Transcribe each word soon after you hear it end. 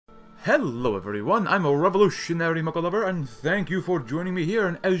Hello everyone, I'm a revolutionary mecha lover, and thank you for joining me here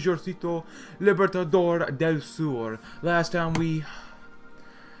in Ejército Libertador del Sur. Last time we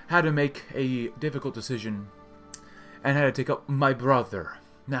had to make a difficult decision, and had to take out my brother,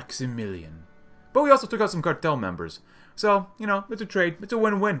 Maximilian. But we also took out some cartel members. So, you know, it's a trade, it's a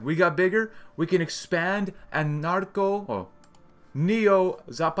win-win. We got bigger, we can expand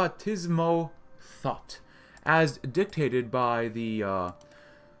Anarchoneozapatismo thought, as dictated by the,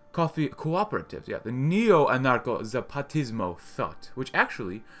 coffee cooperatives, yeah, the Anarchoneozapatismo thought, which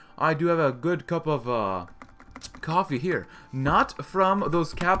actually, I do have a good cup of coffee here. Not from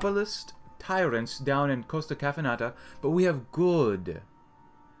those capitalist tyrants down in Costa Cafanata, but we have good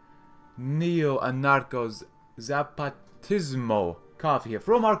Anarchoneozapatismo coffee here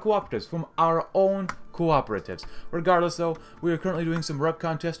from our cooperatives, from our own cooperatives. Regardless, though, we are currently doing some rep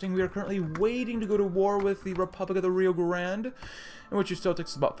contesting. We are currently waiting to go to war with the Republic of the Rio Grande, in which it still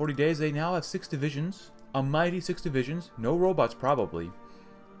takes about 40 days. They now have 6 divisions, a mighty 6 divisions, no robots probably,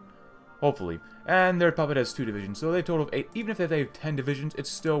 hopefully, and their puppet has 2 divisions, so they total of 8. Even if they have 10 divisions, it's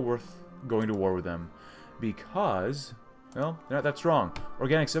still worth going to war with them, because, well, they're not that strong.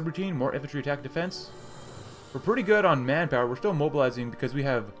 Organic subroutine, more infantry attack defense. We're pretty good on manpower. We're still mobilizing because we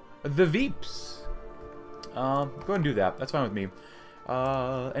have the Veeps. Go ahead and do that. That's fine with me.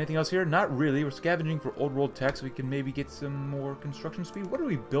 Anything else here? Not really. We're scavenging for old world tech so we can maybe get some more construction speed. What are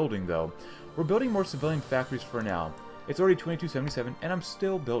we building, though? We're building more civilian factories for now. It's already 2277, and I'm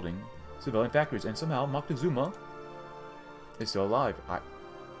still building civilian factories. And somehow, Moctezuma is still alive.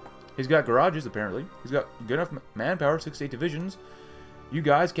 He's got garages, apparently. He's got good enough manpower, 6 to 8 divisions. You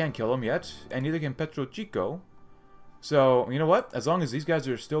guys can't kill him yet, and neither can Petro Chico. So, you know what? As long as these guys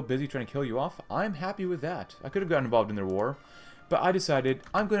are still busy trying to kill you off, I'm happy with that. I could have gotten involved in their war, but I decided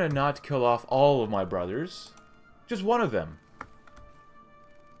I'm going to not kill off all of my brothers. Just one of them.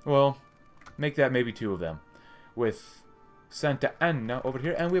 Well, make that maybe 2 of them. With Santa Anna over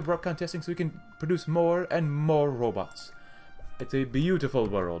here, and we have rock contesting so we can produce more and more robots. It's a beautiful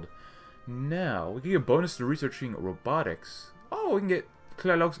world. Now, we can get a bonus to researching robotics. Oh, we can get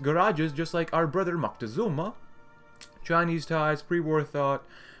Tlalocan's garages just like our brother Moctezuma. Chinese ties, pre-war thought,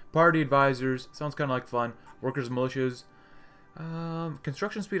 party advisors, sounds kind of like fun. Workers, militias.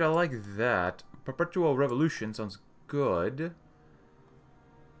 Construction speed, I like that. Perpetual revolution sounds good.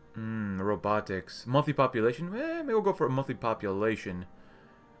 Robotics. Monthly population? Maybe we'll go for a monthly population.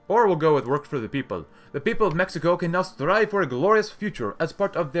 Or we'll go with work for the people. The people of Mexico can now strive for a glorious future as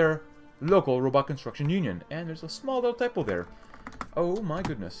part of their local robot construction union. And there's a small little typo there. Oh my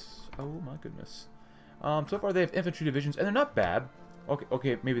goodness. Oh my goodness. So far they have infantry divisions, and they're not bad.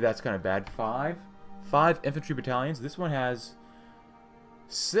 Okay, maybe that's kind of bad. 5 infantry battalions. This one has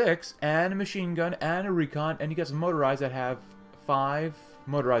 6, and a machine gun, and a recon, and you got some motorized that have 5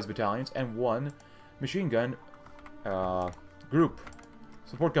 motorized battalions, and 1 machine gun group.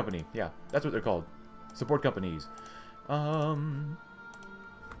 Support company. Yeah, that's what they're called. Support companies. Yeah,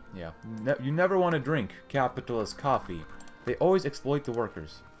 you never want to drink capitalist coffee. They always exploit the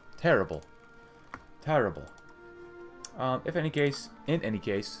workers. Terrible. Terrible. In any case,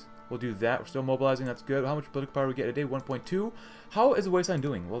 we'll do that. We're still mobilizing. That's good. How much political power we get a day? 1.2. How is the wasteland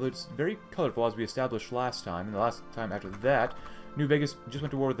doing? Well, it's very colorful as we established last time. And the last time after that, New Vegas just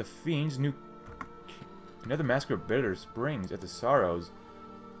went to war with the Fiends. Another massacre of Bitter Springs at the Sorrows.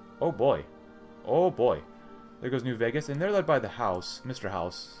 Oh boy. Oh boy. There goes New Vegas, and they're led by the House, Mr.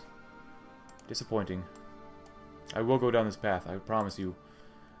 House. Disappointing. I will go down this path, I promise you.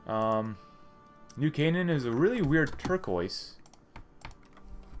 New Canaan is a really weird turquoise.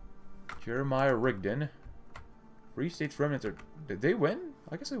 Jeremiah Rigdon. Free States Remnants are... Did they win?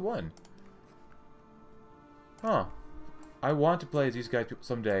 I guess they won. Huh. I want to play as these guys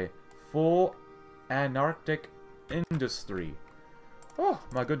someday. Full Anarchic Industry. Oh,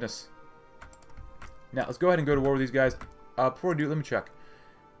 my goodness. Now, let's go ahead and go to war with these guys. Before we do, let me check.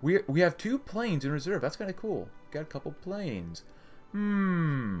 We have 2 planes in reserve. That's kind of cool. Got a couple planes.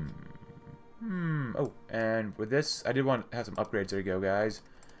 Oh, and with this, I did want to have some upgrades. There you go, guys.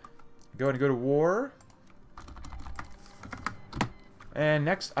 Go ahead and go to war. And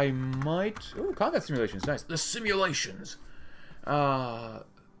next, I might... Ooh, combat simulations. Nice. The simulations. Sinaloa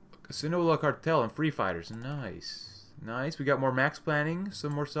Cartel and Free Fighters. Nice. Nice. We got more max planning,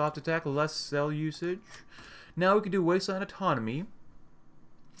 some more soft attack, less cell usage. Now we can do wasteland autonomy.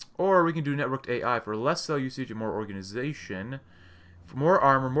 Or we can do networked AI for less cell usage and more organization. For more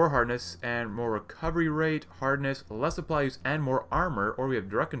armor, more hardness, and more recovery rate, hardness, less supply use, and more armor. Or we have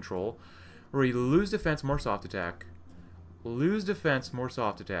direct control, where we lose defense, more soft attack. Lose defense, more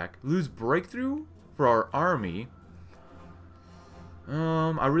soft attack. Lose breakthrough for our army.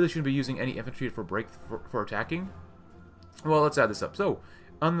 I really shouldn't be using any infantry for attacking. Well, let's add this up. So,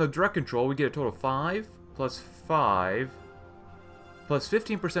 on the direct control, we get a total of 5 plus 5 plus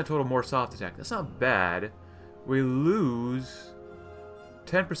 15% total more soft attack. That's not bad. We lose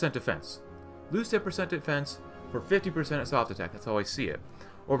 10% defense. Lose 10% defense for 50% soft attack. That's how I see it.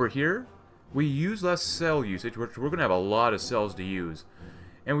 Over here, we use less cell usage, which we're going to have a lot of cells to use.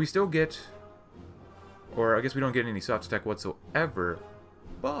 And we still get, or I guess we don't get any soft attack whatsoever,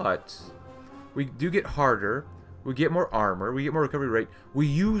 but we do get harder, we get more armor, we get more recovery rate, we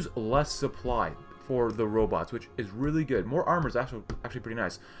use less supply for the robots, which is really good. More armor is actually pretty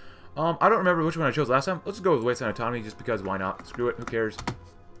nice. I don't remember which one I chose last time. Let's go with wasteland autonomy just because why not? Screw it, who cares?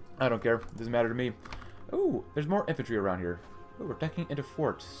 I don't care, it doesn't matter to me. Oh, there's more infantry around here. Oh, we're attacking into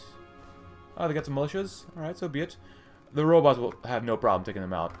forts. Oh, they got some militias? Alright, so be it. The robots will have no problem taking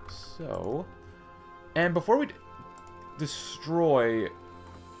them out. So, and before we destroy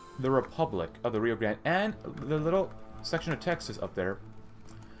the Republic of the Rio Grande and the little section of Texas up there,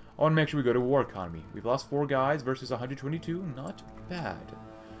 I want to make sure we go to war economy. We've lost 4 guys versus 122. Not bad.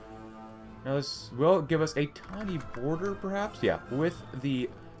 Now this will give us a tiny border, perhaps? Yeah, with the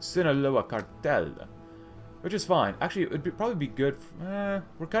Sinaloa cartel. Which is fine. Actually, it would probably be good.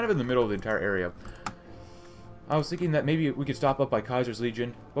 We're kind of in the middle of the entire area. I was thinking that maybe we could stop up by Kaiser's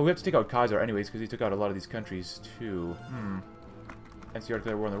Legion. But we have to take out Kaiser anyways, because he took out a lot of these countries, too. NCR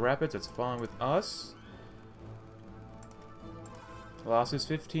declared war on the Rapids. That's fine with us. Losses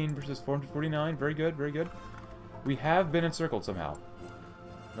 15 versus 449. Very good, very good. We have been encircled somehow.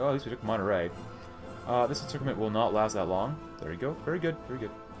 Well, at least we took Monterey. This encirclement will not last that long. There you go. Very good, very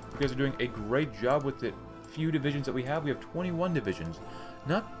good. You guys are doing a great job with the few divisions that we have. We have 21 divisions.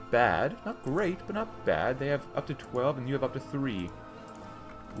 Not bad. Not great, but not bad. They have up to 12, and you have up to 3.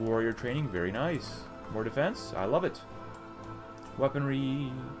 Warrior training, very nice. More defense, I love it.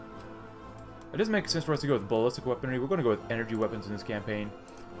 Weaponry. It doesn't make sense for us to go with ballistic weaponry. We're going to go with energy weapons in this campaign.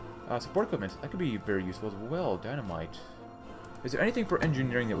 Support equipment, that could be very useful as well. Dynamite. Is there anything for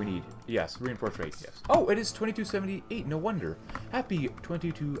engineering that we need? Yes, reinforced rate, yes. Oh, it is 2278, no wonder. Happy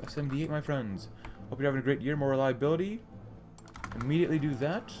 2278, my friends. Hope you're having a great year, more reliability. Immediately do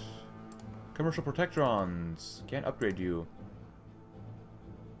that. Commercial protectrons. Can't upgrade you.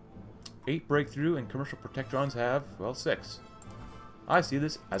 8 breakthrough, and commercial protectrons have, well, 6. I see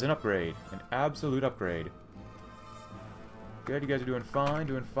this as an upgrade. An absolute upgrade. Good, you guys are doing fine,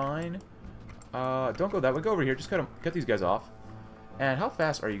 doing fine. Don't go that way, go over here, just cut these guys off. And how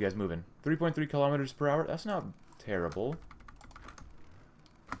fast are you guys moving? 3.3 kilometers per hour? That's not terrible.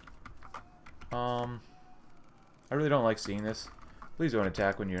 I really don't like seeing this. Please don't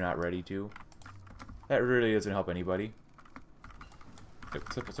attack when you're not ready to. That really doesn't help anybody.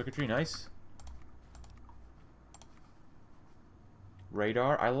 Simple circuitry, nice.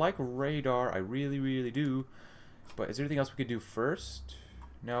 Radar. I like radar. I really, really do. But is there anything else we could do first?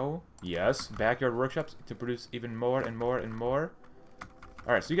 No? Yes. Backyard workshops to produce even more and more and more.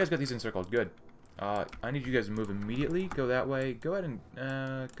 Alright, so you guys got these encircled. Good. I need you guys to move immediately. Go that way. Go ahead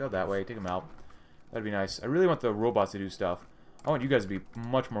and go that way. Take them out. That'd be nice. I really want the robots to do stuff. I want you guys to be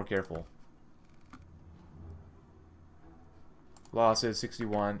much more careful. Losses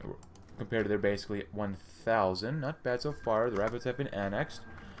 61 compared to their basically 1,000. Not bad so far. The rabbits have been annexed.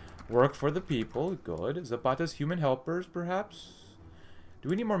 Work for the people. Good. Zapata's human helpers, perhaps? Do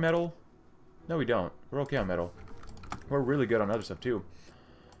we need more metal? No, we don't. We're okay on metal. We're really good on other stuff, too.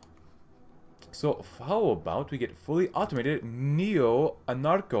 So, how about we get fully automated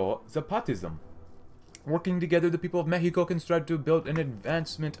Anarchoneozapatism? Working together, the people of Mexico can strive to build an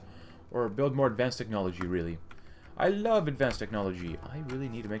advancement, or build more advanced technology, really. I love advanced technology. I really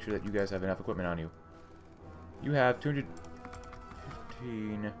need to make sure that you guys have enough equipment on you. You have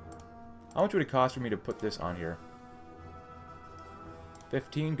 215. How much would it cost for me to put this on here?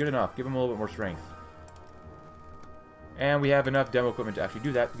 15, good enough. Give them a little bit more strength. And we have enough demo equipment to actually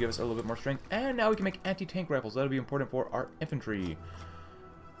do that to give us a little bit more strength. And now we can make anti-tank rifles. That'll be important for our infantry.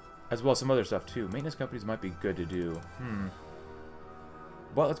 As well as some other stuff too. Maintenance companies might be good to do.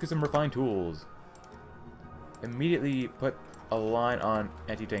 But let's get some refined tools. Immediately put a line on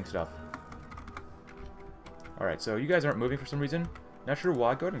anti-tank stuff. Alright, so you guys aren't moving for some reason. Not sure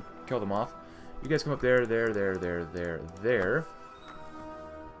why. Go ahead and kill them off. You guys come up there, there.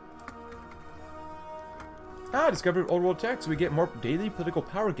 Discovered old world tech, so we get more daily political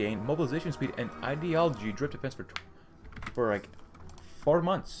power gain, mobilization speed, and ideology drift defense for like 4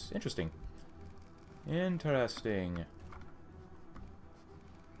 months. Interesting. Interesting.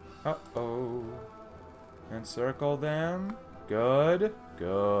 Uh-oh. Encircle them. Good.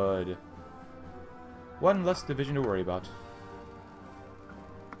 Good. One less division to worry about.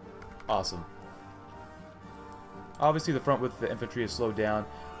 Awesome. Obviously, the front with the infantry is slowed down.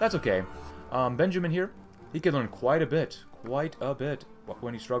 That's okay. Benjamin here, he can learn quite a bit. Quite a bit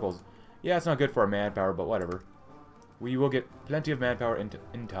when he struggles. Yeah, it's not good for our manpower, but whatever. We will get plenty of manpower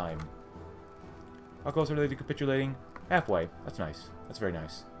in time. How close are they to capitulating? Halfway. That's nice. That's very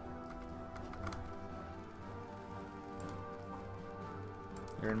nice.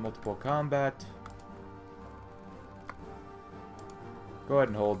 You're in multiple combat. Go ahead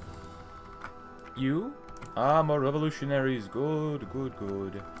and hold. You? Ah, more revolutionaries. Good, good,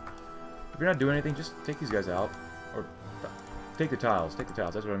 good. If you're not doing anything, just take these guys out. Or take the tiles. Take the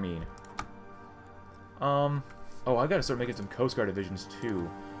tiles. That's what I mean. Oh, I gotta start making some Coast Guard divisions too.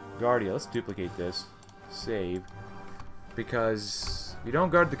 Guardia, let's duplicate this. Save. Because if you don't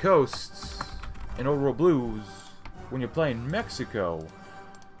guard the coasts in Overworld Blues, when you're playing Mexico,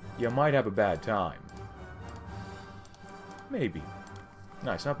 you might have a bad time. Maybe.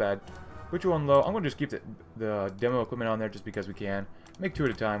 Nice, not bad. Put you on low. I'm going to just keep the demo equipment on there just because we can. Make 2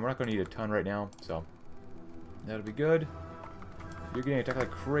 at a time. We're not going to need a ton right now, so that'll be good. You're getting attacked like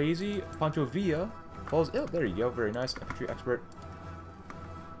crazy. Pancho Villa falls ill. There you go. Very nice. Infantry expert.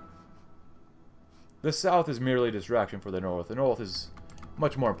 The south is merely a distraction for the north. The north is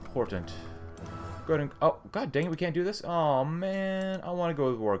much more important. Go ahead and... Oh, god dang it, we can't do this? Oh, man. I want to go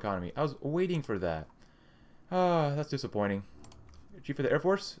with war economy. I was waiting for that. Ah, that's disappointing. Chief of the Air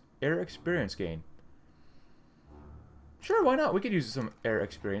Force? Air experience gain. Sure, why not? We could use some air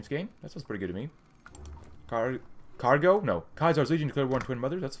experience gain. That sounds pretty good to me. Cargo? No. Kaiser's Legion declared war on Twin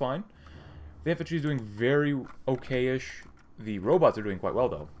Mothers. That's fine. The infantry is doing very okay-ish. The robots are doing quite well,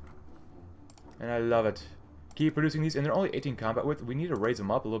 though. And I love it. Keep producing these, and they're only 18 combat width. We need to raise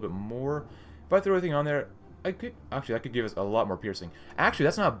them up a little bit more. If I throw everything on there, I could... Actually, that could give us a lot more piercing. Actually,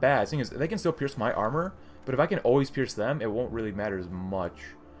 that's not bad. The thing is, they can still pierce my armor, but if I can always pierce them, it won't really matter as much.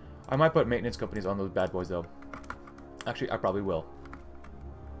 I might put maintenance companies on those bad boys, though. Actually, I probably will.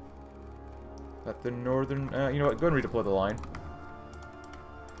 Let the northern... you know what? Go ahead and redeploy the line.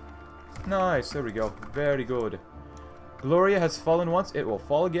 Nice. There we go. Very good. Gloria has fallen once. It will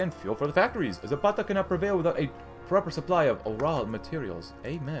fall again. Fuel for the factories. Zapata cannot prevail without a proper supply of oral materials.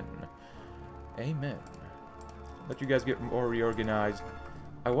 Amen. Amen. Let you guys get more reorganized.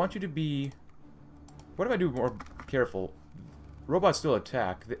 I want you to be... What if I do more careful? Robots still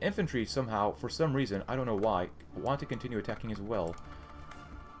attack. The infantry somehow, for some reason, I don't know why, want to continue attacking as well.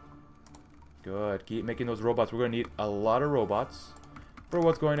 Good. Keep making those robots. We're going to need a lot of robots for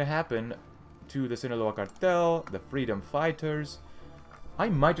what's going to happen to the Sinaloa Cartel, the Freedom Fighters. I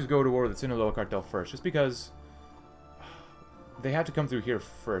might just go to war with the Sinaloa Cartel first, just because they have to come through here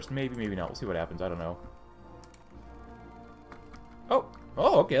first. Maybe, maybe not. We'll see what happens. I don't know. Oh!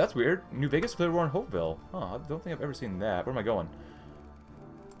 Oh, okay, that's weird. New Vegas declared war on Hopeville. Huh, I don't think I've ever seen that. Where am I going?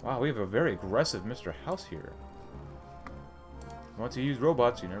 Wow, we have a very aggressive Mr. House here. Once you use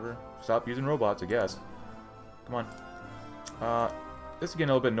robots, you never stop using robots, I guess. Come on. This is getting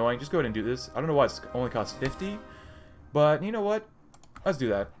a little bit annoying. Just go ahead and do this. I don't know why it's only costs 50. But, you know what? Let's do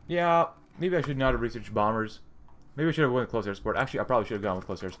that. Yeah, maybe I should not have researched bombers. Maybe I should have went with close air support. Actually, I probably should have gone with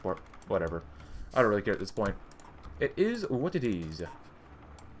close air support. Whatever. I don't really care at this point. It is what it is.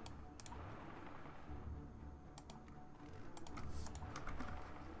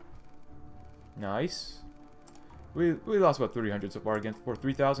 Nice. We lost about 300 so far against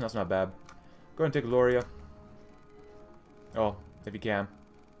 3,000. That's not bad. Go ahead and take Gloria. Oh, if you can.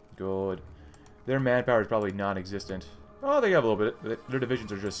 Good. Their manpower is probably non-existent. Oh, they have a little bit. Their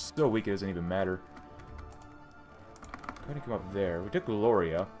divisions are just so weak it doesn't even matter. Go ahead and come up there. We took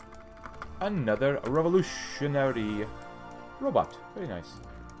Gloria. Another revolutionary robot. Very nice.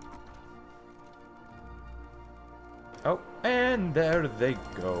 Oh, and there they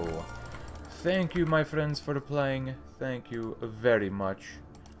go. Thank you, my friends, for playing. Thank you very much.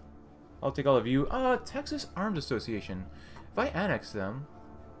 I'll take all of you. Texas Arms Association. If I annex them...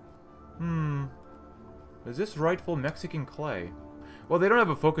 Is this rightful Mexican clay? Well, they don't have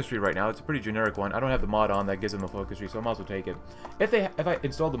a focus tree right now. It's a pretty generic one. I don't have the mod on that gives them a focus tree, so I might as well take it. If I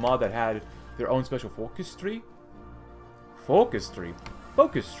installed the mod that had their own special focus tree... Focus tree?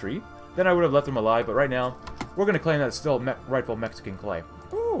 Focus tree? Then I would have left them alive, but right now, we're going to claim that it's still rightful Mexican clay.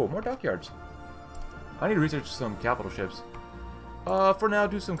 Ooh, more dockyards. I need to research some capital ships. For now,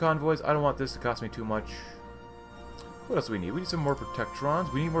 do some convoys. I don't want this to cost me too much. What else do we need? We need some more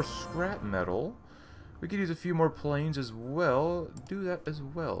protectrons. We need more scrap metal. We could use a few more planes as well. Do that as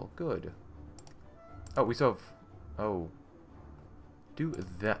well. Good. Oh, we still have... Oh. Do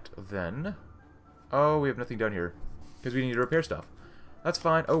that then. Oh, we have nothing down here. Because we need to repair stuff. That's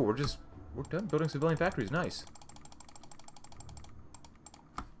fine. Oh, we're done building civilian factories. Nice.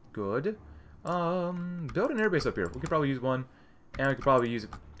 good. Build an airbase up here. We could probably use one. And we could probably use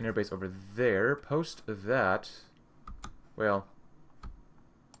an airbase over there. Post that. Well,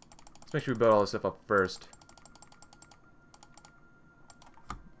 let's make sure we build all this stuff up first.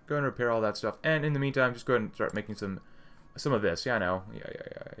 Go ahead and repair all that stuff. And in the meantime, just go ahead and start making some of this. Yeah, I know.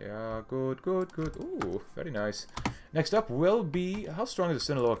 Yeah. Good. Ooh, very nice. Next up will be... How strong is the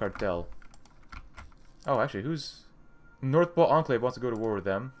Sinaloa cartel? Oh, actually, who's... North Pole Enclave wants to go to war with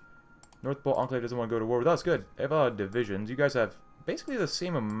them. North Pole Enclave doesn't want to go to war with us. Good. They have a lot of divisions. You guys have basically the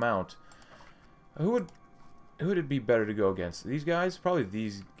same amount. Who would it be better to go against? These guys? Probably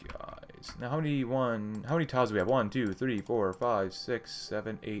these guys. Now, how many tiles do we have? 1, 2, 3, 4, 5, 6,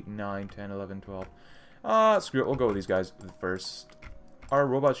 7, 8, 9, 10, 11, 12. Screw it. We'll go with these guys first. Our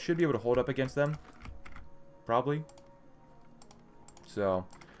robots should be able to hold up against them. Probably. So,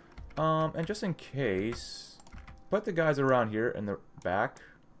 and just in case, put the guys around here in the back.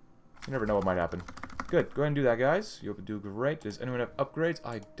 You never know what might happen. Good. Go ahead and do that, guys. You'll do great. Does anyone have upgrades?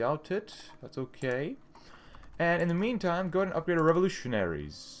 I doubt it. That's okay. And in the meantime, go ahead and upgrade our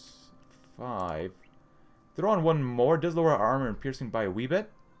revolutionaries. 5. Throw on one more. Does lower our armor and piercing by a wee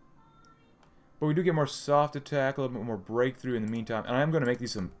bit. But we do get more soft attack, a little bit more breakthrough in the meantime. And I am going to make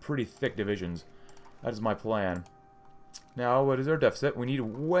these some pretty thick divisions. That is my plan. Now, what is our deficit? We need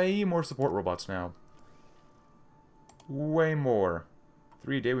way more support robots now. Way more.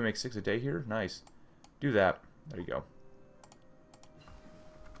 3 a day, we make 6 a day here. Nice. Do that. There you go.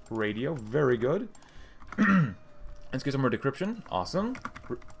 Radio, very good. Let's get some more decryption. Awesome.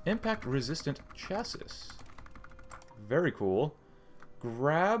 Impact resistant chassis. Very cool.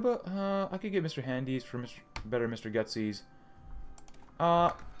 Grab, I could get Mr. Handy's for better Mr. Gutsy's.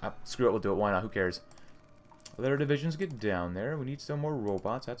 Screw it, we'll do it. Why not? Who cares? Let our divisions get down there. We need some more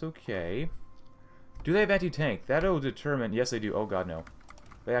robots. That's okay. Do they have anti-tank? That'll determine... Yes, they do. Oh, God, no.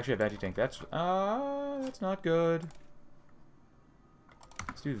 They actually have anti-tank. That's not good.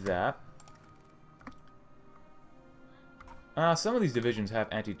 Let's do that. Some of these divisions have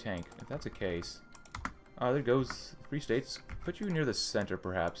anti-tank. If that's the case... there goes Free States. Put you near the center,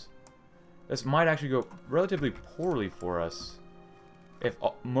 perhaps. This might actually go relatively poorly for us. If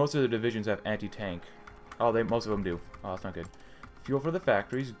most of the divisions have anti-tank. Oh, most of them do. Oh, that's not good. Fuel for the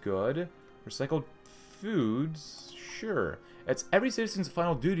factories, good. Recycled foods, sure. It's every citizen's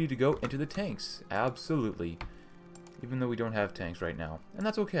final duty to go into the tanks. Absolutely. Even though we don't have tanks right now. And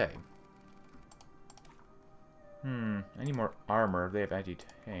that's okay. I need more armor. They have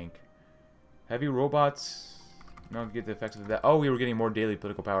anti-tank. Heavy robots. No, get the effects of that. Oh, we were getting more daily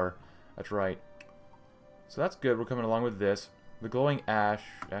political power. That's right. So that's good. We're coming along with this. The glowing ash.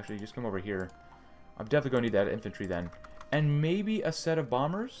 Actually, just come over here. I'm definitely going to need that infantry then. And maybe a set of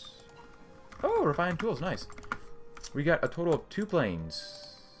bombers? Oh, refined tools. Nice. We got a total of 2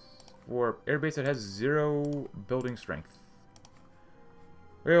 planes. For airbase that has 0 building strength.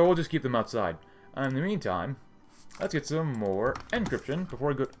 Well, we'll just keep them outside. In the meantime, let's get some more encryption before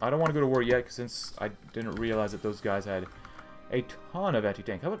we go. I don't want to go to war yet since I didn't realize that those guys had a ton of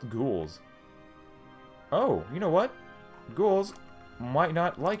anti-tank. How about ghouls? Oh, you know what? Ghouls might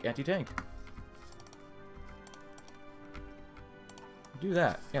not like anti-tank. Do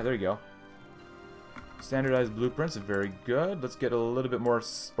that. Yeah, there you go. Standardized blueprints are very good. Let's get a little bit more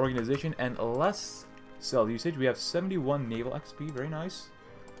organization and less cell usage. We have 71 naval XP. Very nice.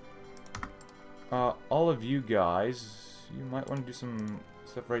 All of you guys, you might want to do some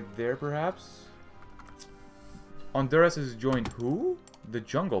stuff right there, perhaps. Honduras has joined who? The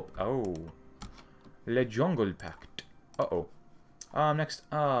Jungle. Oh. Le Jungle Pact. Uh-oh. Next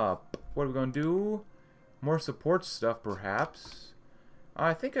up, what are we going to do? More support stuff, perhaps.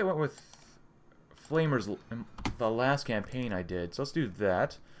 I think I went with Flamers the last campaign I did, so let's do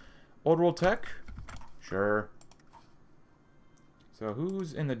that. Old World Tech? Sure. So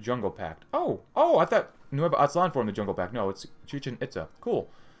who's in the Jungle Pact? Oh, I thought Nueva Aztlan formed the Jungle Pact. No, it's Chichen Itza. Cool.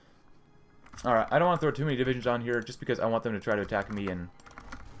 Alright, I don't want to throw too many divisions on here just because I want them to try to attack me, and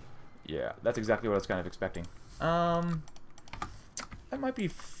yeah, that's exactly what I was kind of expecting. That might be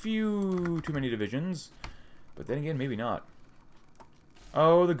too many divisions, but then again, maybe not.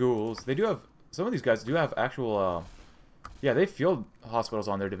 Oh, the ghouls. They do have, some of these guys do have actual, yeah, they field hospitals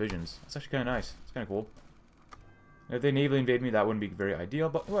on their divisions. That's actually kind of nice. It's kind of cool. If they navally invade me, that wouldn't be very ideal,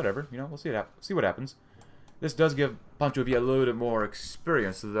 but whatever. You know, we'll see what happens. This does give Pancho Villa a little bit more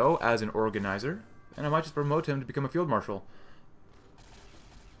experience, though, as an organizer. And I might just promote him to become a field marshal.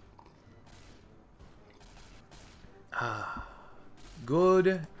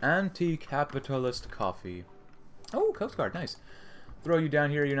 Good anti-capitalist coffee. Oh, Coast Guard, nice. Throw you down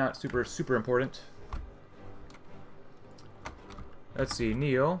here, you're not super important. Let's see,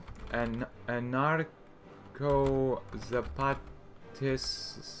 Neo and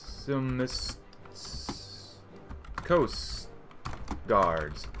Anarchoneozapatismo Coast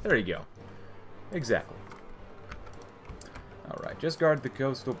Guards. There you go. Exactly. Alright, just guard the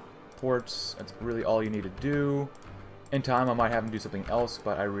coastal ports. That's really all you need to do. In time, I might have him do something else,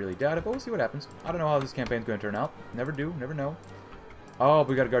 but I really doubt it. But we'll see what happens. I don't know how this campaign's going to turn out. Never do, never know. Oh,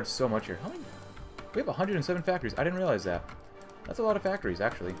 we got to guard so much here. How many? We have 107 factories. I didn't realize that. That's a lot of factories,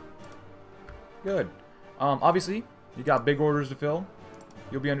 actually. Good. Obviously, you got big orders to fill.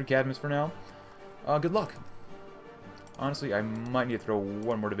 You'll be under Cadmus for now. Good luck. Honestly, I might need to throw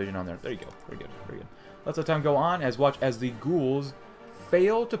one more division on there. There you go. Very good. Very good. Let's let time go on as watch as the ghouls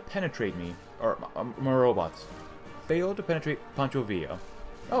fail to penetrate me. Or my robots. Fail to penetrate Pancho Villa.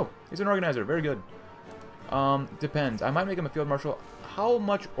 Oh, he's an organizer. Very good. Depends. I might make him a field marshal. How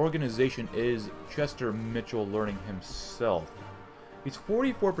much organization is Chester Mitchell learning himself? He's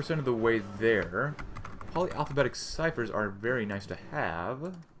 44% of the way there. Polyalphabetic ciphers are very nice to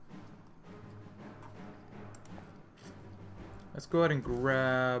have. Let's go ahead and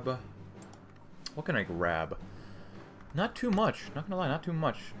grab... What can I grab? Not too much. Not gonna lie, not too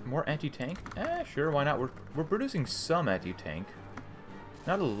much. More anti-tank? Eh, sure, why not? We're producing some anti-tank.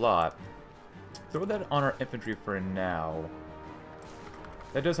 Not a lot. Throw that on our infantry for now.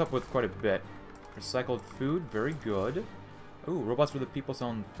 That does help with quite a bit. Recycled food, very good. Ooh, robots for the people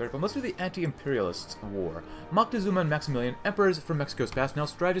sound very fun. Let's do the anti-imperialists war. Moctezuma and Maximilian, emperors from Mexico's past, now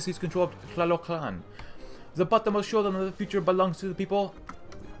strive to seize control of Tlalocan. Zapata must show them that the future belongs to the people.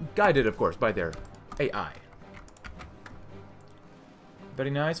 Guided, of course, by their AI. Very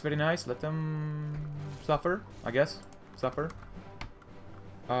nice, very nice. Let them suffer, I guess. Suffer.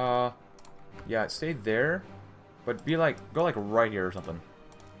 Yeah, stay there. But be like, go like right here or something.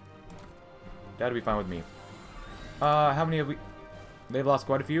 That'd be fine with me. How many have we... They've lost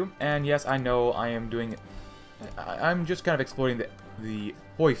quite a few. And yes, I know I am doing... I'm just kind of exploiting the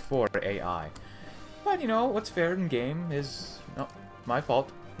Hoi4 AI. But, you know, what's fair in game is not my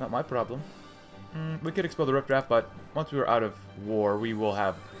fault. Not my problem. We could expel the Rift Draft, but once we're out of war, we will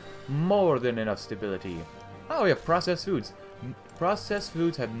have more than enough stability. Oh, we have processed foods. Processed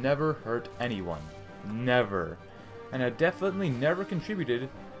foods have never hurt anyone. Never. And have definitely never contributed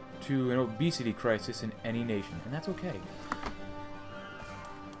to an obesity crisis in any nation. And that's okay.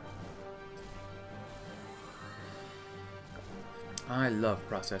 I love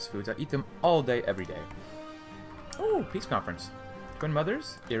processed foods. I eat them all day, every day. Oh, peace conference. Twin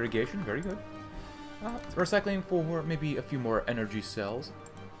mothers, irrigation, very good. Recycling for maybe a few more energy cells.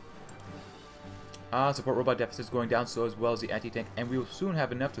 Support robot deficits going down, so as well as the anti-tank, and we will soon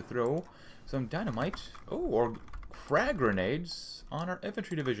have enough to throw some dynamite, or frag grenades on our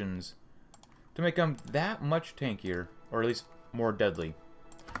infantry divisions to make them that much tankier, or at least more deadly.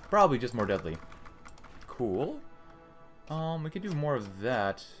 Probably just more deadly. Cool. We could do more of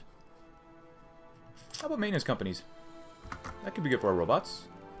that. How about maintenance companies? That could be good for our robots.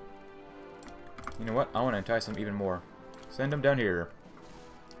 You know what? I want to entice them even more. Send them down here.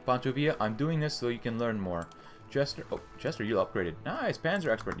 Pancho Villa, I'm doing this so you can learn more. Chester, oh, Chester, you upgraded. Nice, Panzer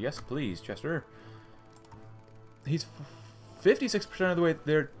expert. Yes, please, Chester. He's 56% of the way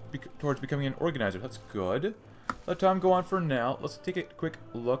there towards becoming an organizer. That's good. Let time go on for now. Let's take a quick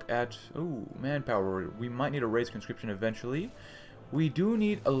look at... Ooh, manpower. We might need to raise conscription eventually. We do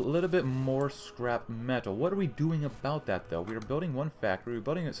need a little bit more scrap metal. What are we doing about that, though? We are building one factory. We're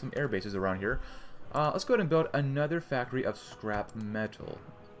building some air bases around here. Let's go ahead and build another factory of scrap metal.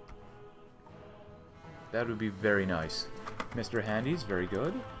 That would be very nice. Mr. Handy's, very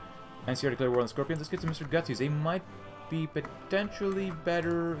good. NCR declare war on the Scorpions. Let's get to Mr. Gutsy's. They might be potentially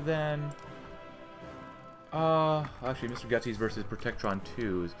better than... actually, Mr. Gutsy's versus Protectron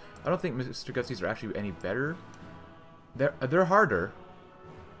 2s. I don't think Mr. Gutsy's are actually any better. They're harder.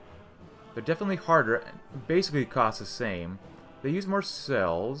 They're definitely harder. Basically cost the same. They use more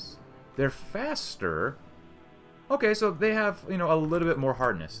cells. They're faster. Okay, so they have, you know, a little bit more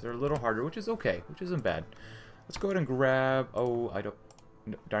hardness. They're a little harder, which is okay. Which isn't bad. Let's go ahead and grab... Oh, I don't...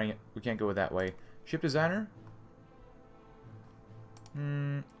 No, darn it. We can't go that way. Ship designer?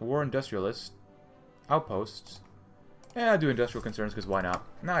 War industrialist. Outposts. Yeah, I'll do industrial concerns, because why not?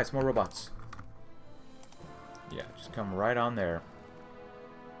 Nice, more robots. Yeah, just come right on there.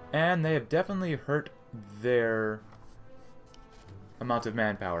 And they have definitely hurt their amount of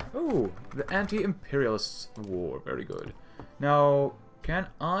manpower. Ooh, the anti-imperialists war. Very good. Now, can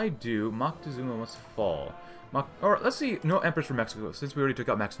I do Moctezuma must fall? Or let's see, no emperors from Mexico, since we already took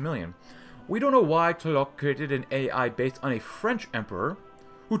out Maximilian. We don't know why Tlaloc created an AI based on a French emperor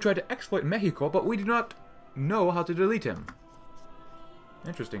who tried to exploit Mexico, but we do not know how to delete him.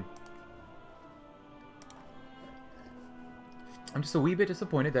 Interesting. I'm just a wee bit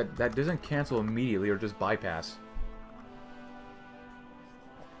disappointed that that doesn't cancel immediately or just bypass.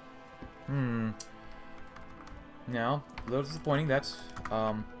 Now, a little disappointing that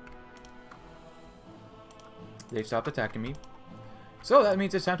they stopped attacking me. So that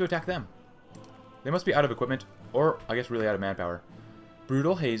means it's time to attack them. They must be out of equipment, or I guess really out of manpower.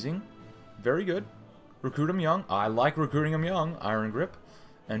 Brutal hazing, very good. Recruit them young. I like recruiting them young. Iron grip.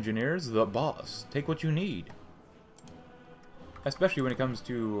 Engineers, the boss. Take what you need. Especially when it comes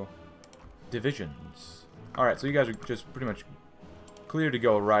to divisions. Alright, so you guys are just pretty much clear to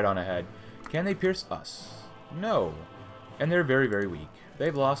go right on ahead. Can they pierce us? No. And they're very, very weak.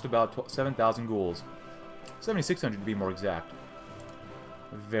 They've lost about 7,000 ghouls. 7,600 to be more exact.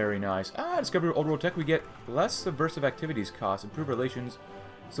 Very nice. Discovery of old world tech. We get less subversive activities cost, improved relations.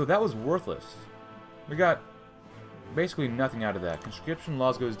 So that was worthless. We got basically nothing out of that. Conscription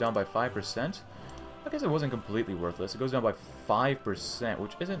laws goes down by 5%. I guess it wasn't completely worthless. It goes down by 5%,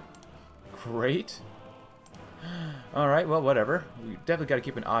 which isn't great. Alright, well, whatever. We definitely got to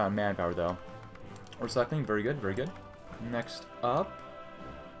keep an eye on manpower, though. Recycling, very good, very good. Next up,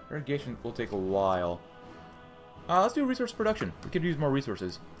 irrigation will take a while. Let's do resource production. We could use more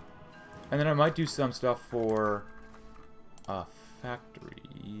resources. And then I might do some stuff for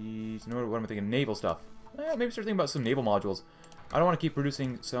factories. No, what am I thinking? Naval stuff. Maybe start thinking about some naval modules. I don't want to keep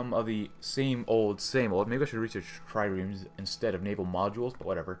producing some of the same old, same old. Maybe I should research triremes instead of naval modules, but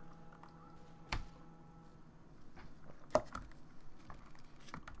whatever.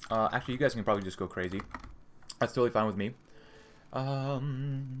 Actually, you guys can probably just go crazy. That's totally fine with me.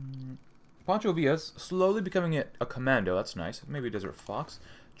 Pancho Villa's slowly becoming a commando. That's nice. Maybe a Desert Fox.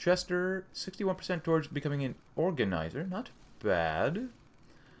 Chester, 61% towards becoming an organizer. Not bad.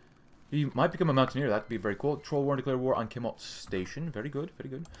 He might become a mountaineer. That'd be very cool. Troll War and declare war on Kemalt Station. Very good, very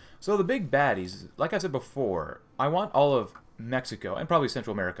good. So the big baddies, like I said before, I want all of Mexico and probably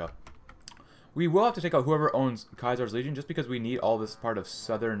Central America. We will have to take out whoever owns Kaiser's Legion just because we need all this part of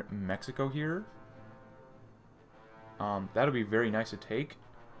southern Mexico here. That'll be very nice to take.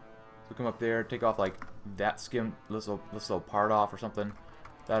 So come up there, take off like that skim, this little part off or something.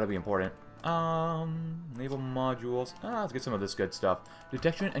 That'll be important. Naval modules. Let's get some of this good stuff.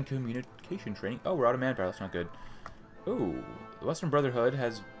 Detection and communication training. Oh, we're out of manpower. That's not good. Ooh, the Western Brotherhood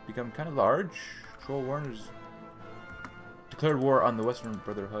has become kind of large. Troll Warners declared war on the Western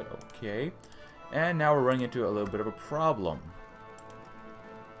Brotherhood. Okay. And now we're running into a little bit of a problem.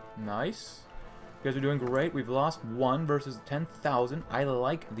 Nice. You guys are doing great. We've lost 1 versus 10,000. I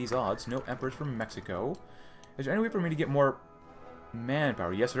like these odds. No emperors from Mexico. Is there any way for me to get more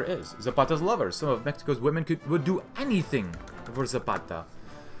manpower? Yes, there is. Zapata's lovers. Some of Mexico's women would do anything for Zapata.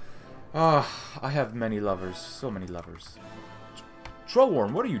 I have many lovers. So many lovers.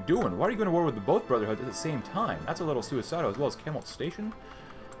 Trollworm, what are you doing? Why are you going to war with both brotherhoods at the same time? That's a little suicidal, as well as Kemalt Station.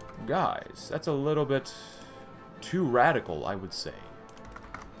 Guys, that's a little bit too radical, I would say.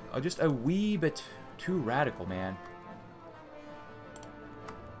 Just a wee bit too radical, man.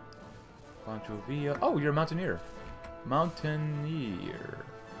 Pancho Villa. Oh, you're a mountaineer. Mountaineer.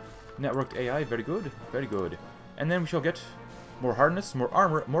 Networked AI, very good, very good. And then we shall get more hardness, more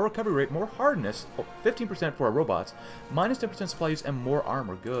armor, more recovery rate, more hardness, 15% for our robots, minus 10% supply use, and more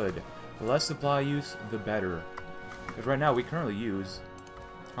armor. Good. The less supply use, the better. Because right now we currently use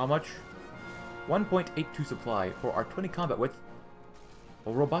how much? 1.82 supply for our 20 combat with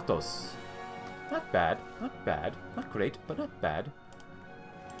robotos. Not bad, not bad, not great, but not bad.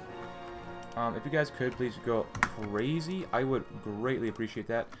 If you guys could please go crazy, I would greatly appreciate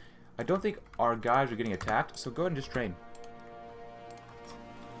that. I don't think our guys are getting attacked, so go ahead and just train.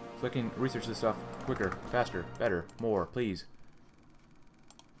 So I can research this stuff quicker, faster, better, more, please.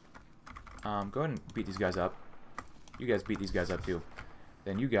 Go ahead and beat these guys up. You guys beat these guys up too.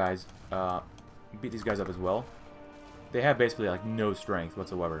 Then you guys beat these guys up as well. They have basically like no strength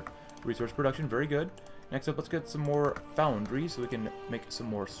whatsoever. Resource production, very good. Next up, let's get some more foundries so we can make some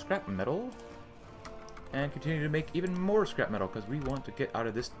more scrap metal. And continue to make even more scrap metal because we want to get out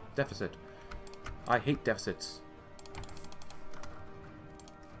of this deficit. I hate deficits.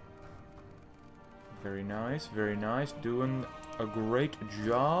 Very nice, very nice. Doing a great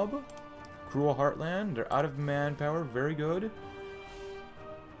job. Cruel Heartland, they're out of manpower, very good.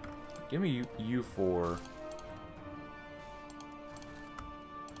 Give me U4.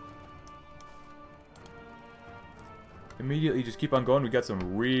 Immediately just keep on going. We got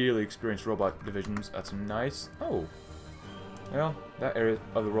some really experienced robot divisions. That's nice. Oh. Well, that area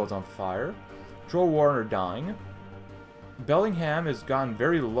of the world's on fire. Troll Warren are dying. Bellingham has gotten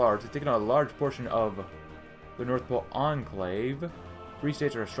very large. It's taken on a large portion of the North Pole Enclave. Free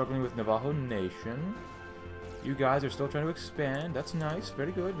states are struggling with Navajo Nation. You guys are still trying to expand. That's nice.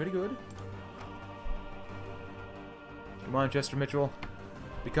 Very good, very good. Come on, Chester Mitchell.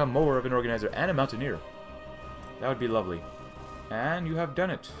 Become more of an organizer and a mountaineer. That would be lovely. And you have done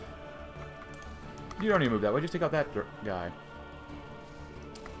it. You don't need to move that way. Just take out that guy.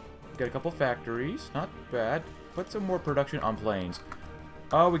 Get a couple factories. Not bad. Put some more production on planes.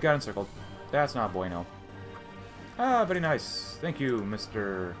 Oh, we got encircled. That's not bueno. Ah, very nice. Thank you,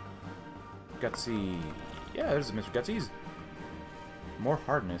 Mr. Gutsy. Yeah, there's Mr. Gutsy's. More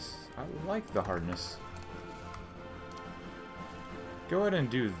hardness. I like the hardness. Go ahead and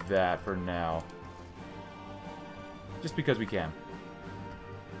do that for now. Just because we can.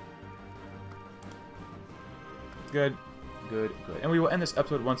 Good. Good, good. And we will end this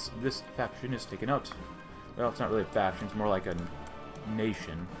episode once this faction is taken out. Well, it's not really a faction. It's more like a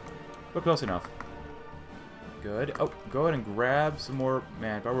nation. But close enough. Good. Oh, go ahead and grab some more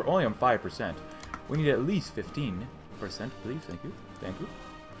manpower. We're only on 5%. We need at least 15%, please. Thank you. Thank you.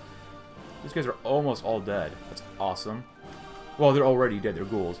 These guys are almost all dead. That's awesome. Well, they're already dead. They're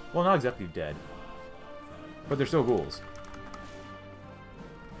ghouls. Well, not exactly dead. But they're still ghouls.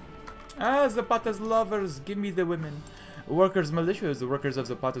 Ah, Zapata's lovers. Give me the women. Workers' militias. The workers of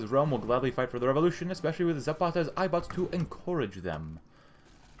Zapata's realm will gladly fight for the revolution, especially with Zapata's iBots to encourage them.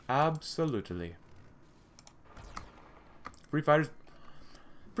 Absolutely. Free fighters.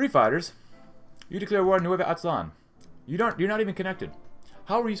 Free fighters. You declare war on Nueva Aztlan. You're not even connected.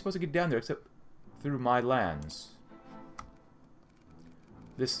 How are you supposed to get down there except through my lands?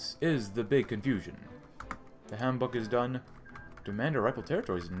 This is the big confusion. The handbook is done. Demand or rifle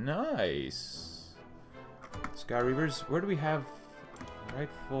territories. Nice. Sky Reavers. Where do we have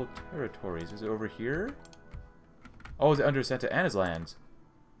rightful territories? Is it over here? Oh, is it under Santa Anna's lands?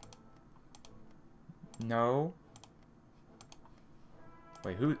 No.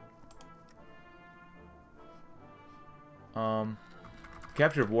 Wait, who?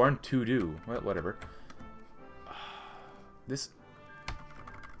 Capture of Warren to do. Well, whatever. This.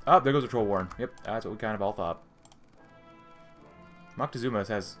 Oh, there goes the Troll Warren. Yep, that's what we kind of all thought. Moctezuma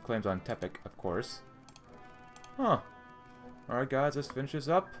has claims on Tepic, of course. Huh. Alright, guys, let's finish this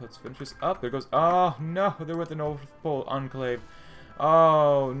up. Let's finish this up. There goes. Oh, no, they're with the North Pole Enclave.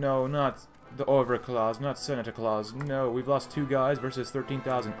 Oh, no, not the Overclaws, not Senator Claus. No, we've lost 2 guys versus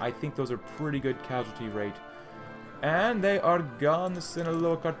 13,000. I think those are pretty good casualty rate. And they are gone, the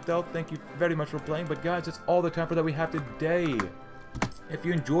Sinaloa Cartel. Thank you very much for playing. But guys, that's all the time for that we have today. If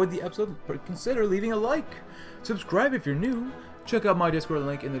you enjoyed the episode, consider leaving a like. Subscribe if you're new. Check out my Discord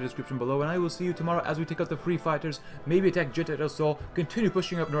link in the description below. And I will see you tomorrow as we take out the Free Fighters. Maybe attack Jetta del Sol. Continue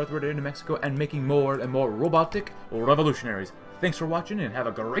pushing up northward into Mexico and making more and more robotic revolutionaries. Thanks for watching and have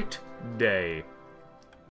a great day.